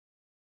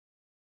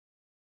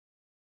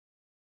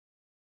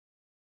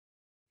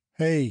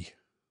Hey,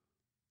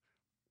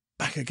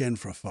 back again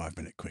for a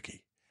 5-minute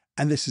quickie.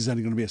 And this is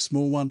only going to be a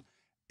small one.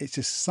 It's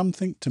just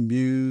something to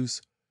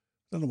muse.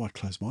 I don't know why I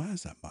close my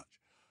eyes that much.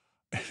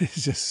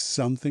 It's just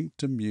something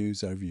to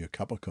muse over your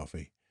cup of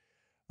coffee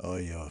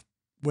or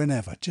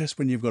whenever, just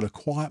when you've got a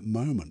quiet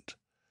moment.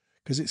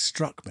 Because it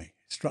struck me.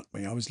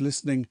 I was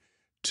listening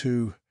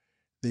to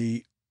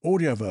the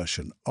audio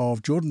version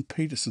of Jordan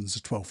Peterson's The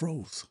 12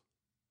 Rules.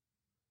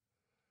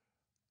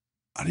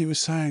 And he was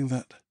saying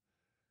that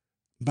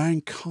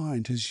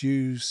mankind has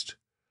used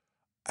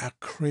our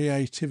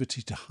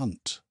creativity to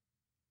hunt,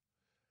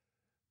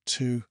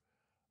 to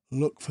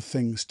look for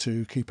things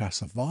to keep our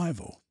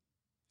survival.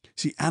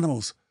 See,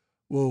 animals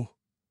will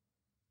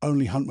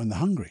only hunt when they're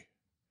hungry.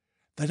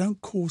 They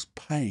don't cause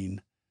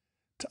pain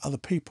to other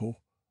people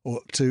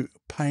or to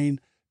pain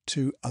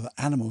to other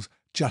animals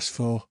just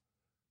for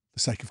the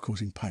sake of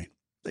causing pain.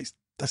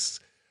 That's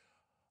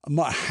I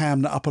might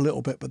ham that up a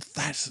little bit, but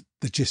that's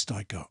the gist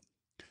I got.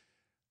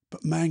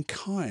 But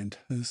mankind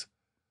has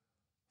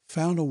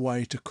found a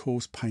way to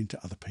cause pain to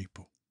other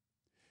people.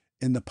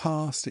 In the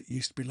past, it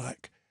used to be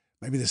like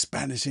maybe the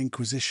Spanish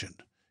Inquisition,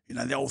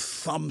 the old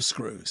thumb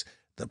screws,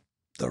 the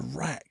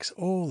racks,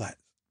 all that,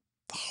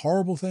 the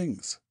horrible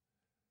things.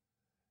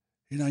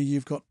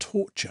 You've got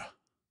torture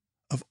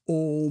of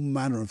all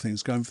manner of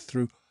things going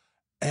through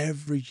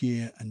every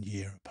year and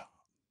year apart.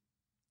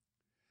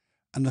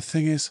 And the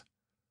thing is,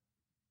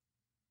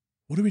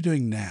 what are we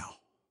doing now?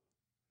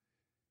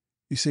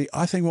 You see,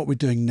 I think what we're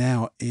doing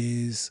now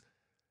is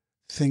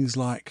things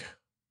like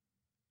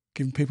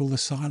giving people the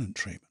silent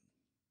treatment,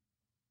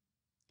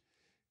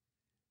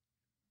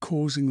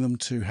 causing them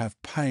to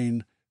have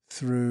pain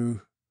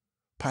through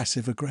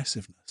passive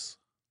aggressiveness,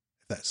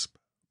 if that's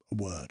a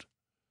word.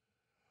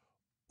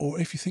 Or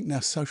if you think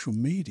now social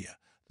media,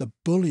 the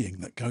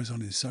bullying that goes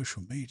on in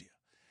social media,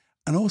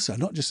 and also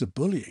not just the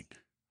bullying,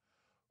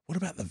 what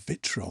about the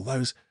vitriol,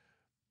 those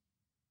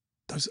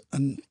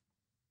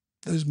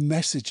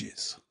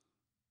messages?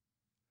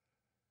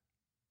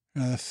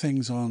 The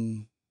things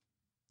on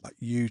like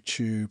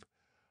YouTube,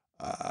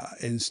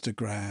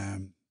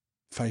 Instagram,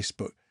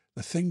 Facebook,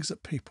 the things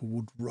that people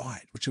would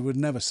write, which I would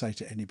never say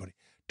to anybody,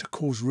 to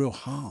cause real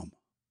harm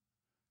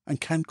and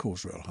can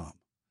cause real harm.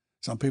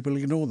 Some people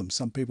ignore them.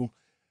 Some people,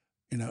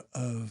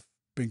 have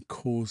been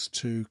caused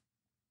to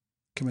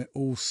commit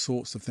all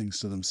sorts of things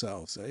to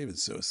themselves, even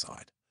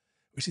suicide,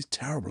 which is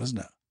terrible, isn't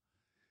it?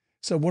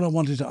 So what I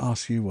wanted to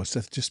ask you was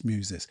to just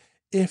muse this.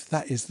 If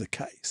that is the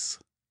case,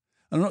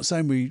 I'm not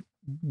saying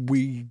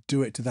we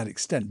do it to that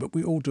extent, but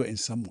we all do it in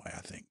some way,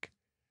 I think.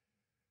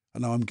 I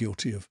know I'm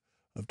guilty of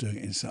doing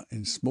it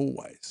in small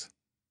ways,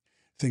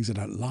 things I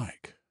don't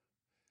like.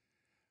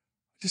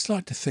 I just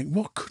like to think,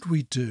 what could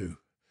we do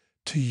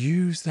to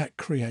use that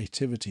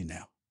creativity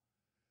now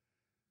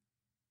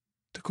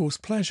to cause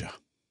pleasure?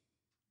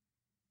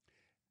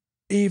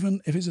 Even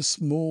if it's a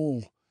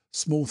small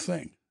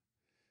thing,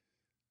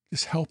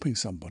 just helping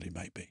somebody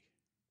maybe,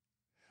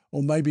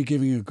 or maybe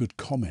giving a good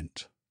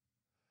comment,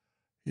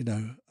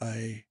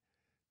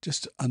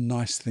 just a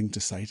nice thing to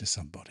say to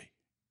somebody,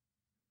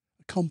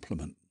 a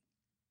compliment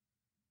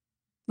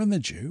when they're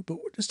due, but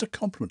just a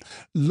compliment,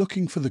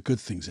 looking for the good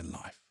things in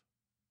life.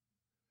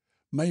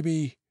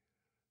 Maybe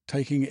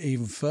taking it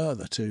even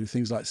further to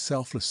things like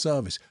selfless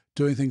service,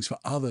 doing things for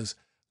others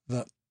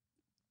that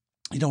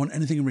you don't want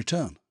anything in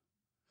return.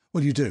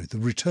 Well, you do. The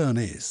return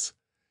is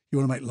you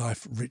want to make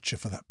life richer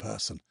for that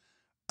person.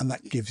 And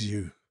that gives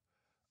you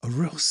a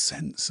real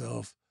sense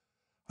of,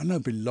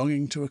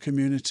 belonging to a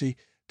community,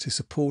 to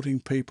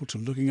supporting people, to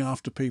looking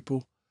after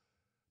people,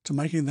 to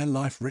making their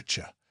life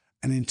richer.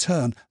 And in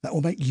turn, that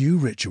will make you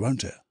richer,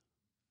 won't it?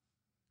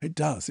 It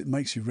does. It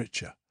makes you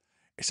richer.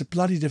 It's a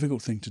bloody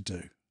difficult thing to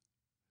do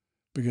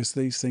because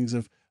these things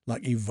have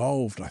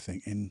evolved, I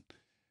think,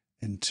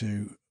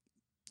 into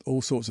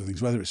all sorts of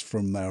things, whether it's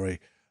from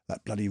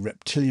that bloody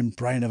reptilian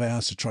brain of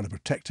ours to try to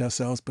protect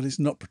ourselves, but it's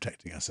not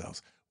protecting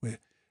ourselves.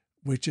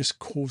 We're just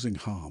causing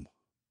harm.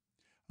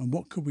 And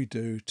what could we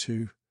do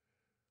to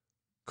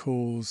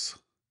cause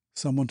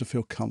someone to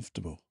feel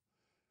comfortable,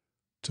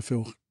 to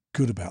feel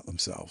good about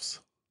themselves?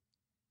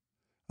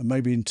 And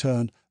maybe in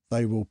turn,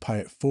 they will pay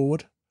it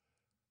forward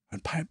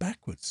and pay it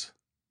backwards,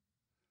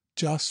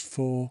 just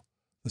for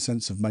the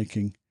sense of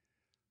making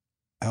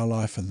our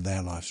life and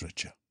their lives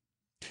richer.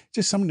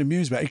 Just something to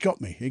muse about. It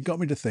got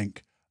me to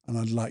think, and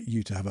I'd like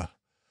you to have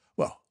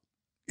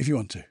if you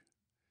want to,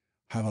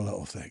 have a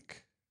little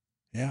think.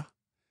 Yeah?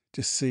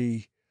 Just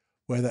see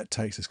where that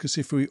takes us. Because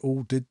if we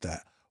all did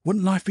that,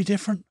 wouldn't life be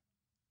different?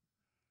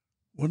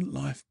 Wouldn't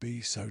life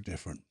be so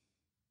different?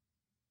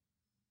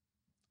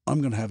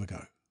 I'm going to have a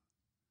go.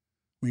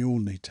 We all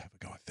need to have a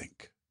go, I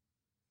think,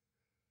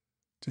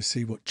 to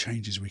see what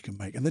changes we can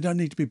make. And they don't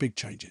need to be big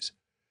changes.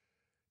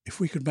 If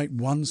we could make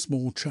one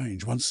small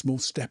change, one small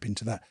step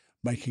into that,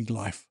 making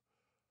life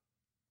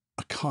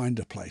a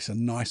kinder place, a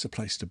nicer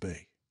place to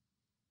be.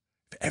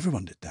 If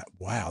everyone did that,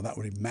 wow, that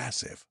would be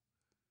massive.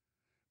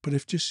 But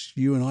if just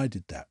you and I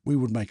did that, we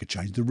would make a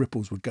change. The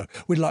ripples would go.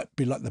 We'd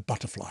be like the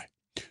butterfly.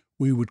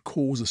 We would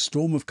cause a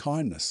storm of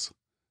kindness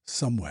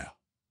somewhere.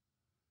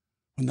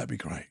 Wouldn't that be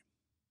great?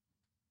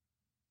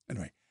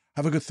 Anyway,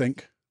 have a good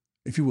think,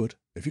 if you would,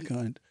 if you're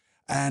kind.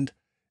 And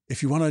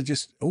if you want to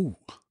just,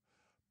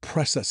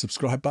 press that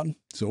subscribe button.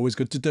 It's always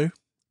good to do.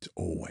 It's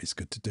always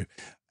good to do.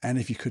 And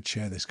if you could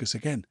share this, because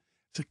again,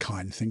 it's a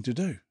kind thing to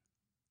do.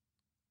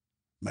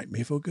 Make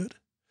me feel good.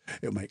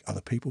 It'll make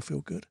other people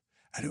feel good.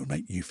 And it will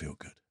make you feel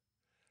good.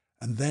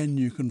 And then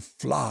you can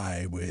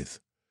fly with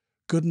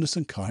goodness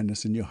and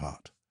kindness in your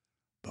heart.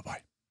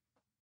 Bye-bye.